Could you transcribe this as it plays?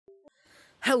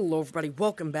Hello everybody,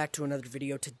 welcome back to another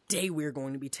video. Today we're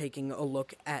going to be taking a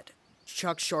look at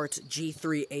chucksharts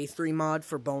G3A3 mod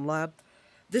for Bonelab.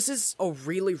 This is a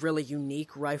really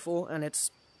unique rifle, and it's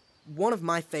one of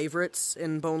my favorites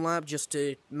in Bonelab just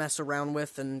to mess around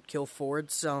with and kill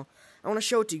forwards, so I want to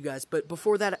show it to you guys. But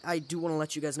before that, I do want to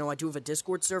let you guys know I do have a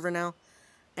Discord server now,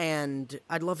 and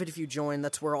I'd love it if you join.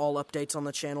 That's where all updates on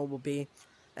the channel will be.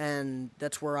 And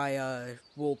that's where I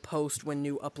will post when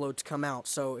new uploads come out,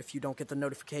 so if you don't get the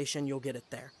notification, you'll get it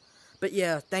there. But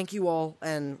yeah, thank you all,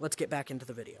 and let's get back into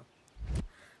the video.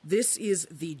 This is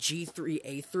the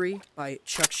G3A3 by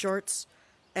chucksharts,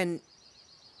 and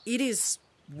it is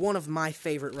one of my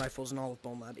favorite rifles in all of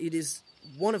Bonelab. It is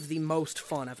one of the most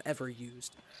fun I've ever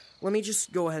used. Let me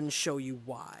just go ahead and show you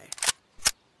why.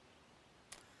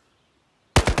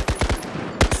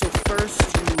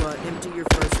 First, you empty your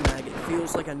first mag. It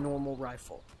feels like a normal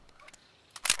rifle.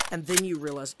 And then you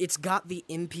realize it's got the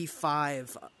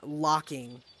MP5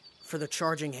 locking for the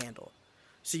charging handle.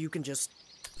 So you can just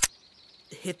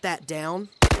hit that down.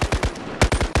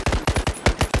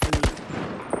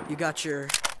 And you got your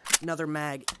another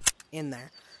mag in there.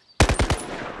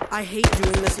 I hate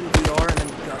doing this in VR and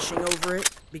then gushing over it,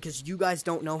 because you guys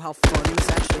don't know how fun this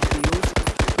actually feels.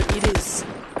 But it is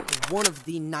one of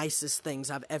the nicest things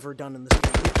I've ever done in this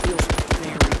game. It feels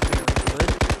very good.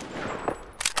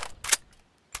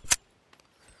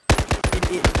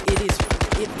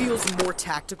 It feels more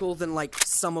tactical than, like,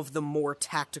 some of the more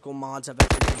tactical mods I've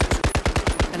ever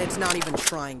used. And it's not even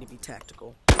trying to be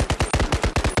tactical.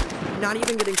 Not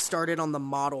even getting started on the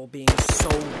model being so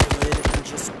good and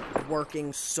just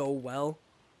working so well.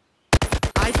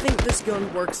 I think this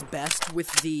gun works best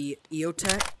with the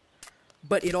EOTech.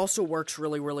 But it also works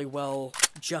really well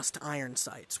just iron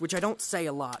sights, which I don't say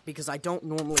a lot because I don't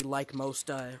normally like most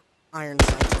iron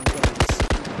sights on guns.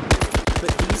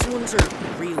 But these ones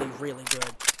are really good.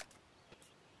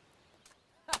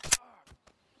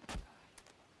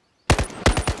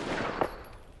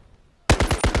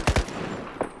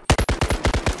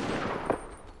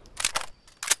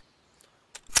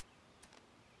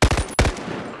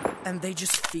 And they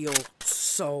just feel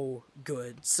so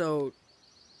good. So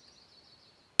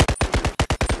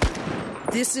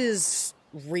this is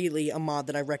really a mod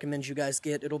that I recommend you guys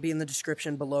get. It'll be in the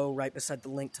description below, right beside the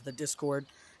link to the Discord.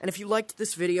 And if you liked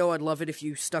this video, I'd love it if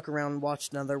you stuck around and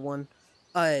watched another one.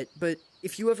 But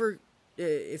if you ever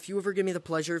give me the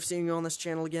pleasure of seeing you on this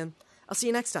channel again, I'll see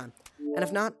you next time. And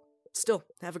if not, still,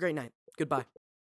 have a great night. Goodbye.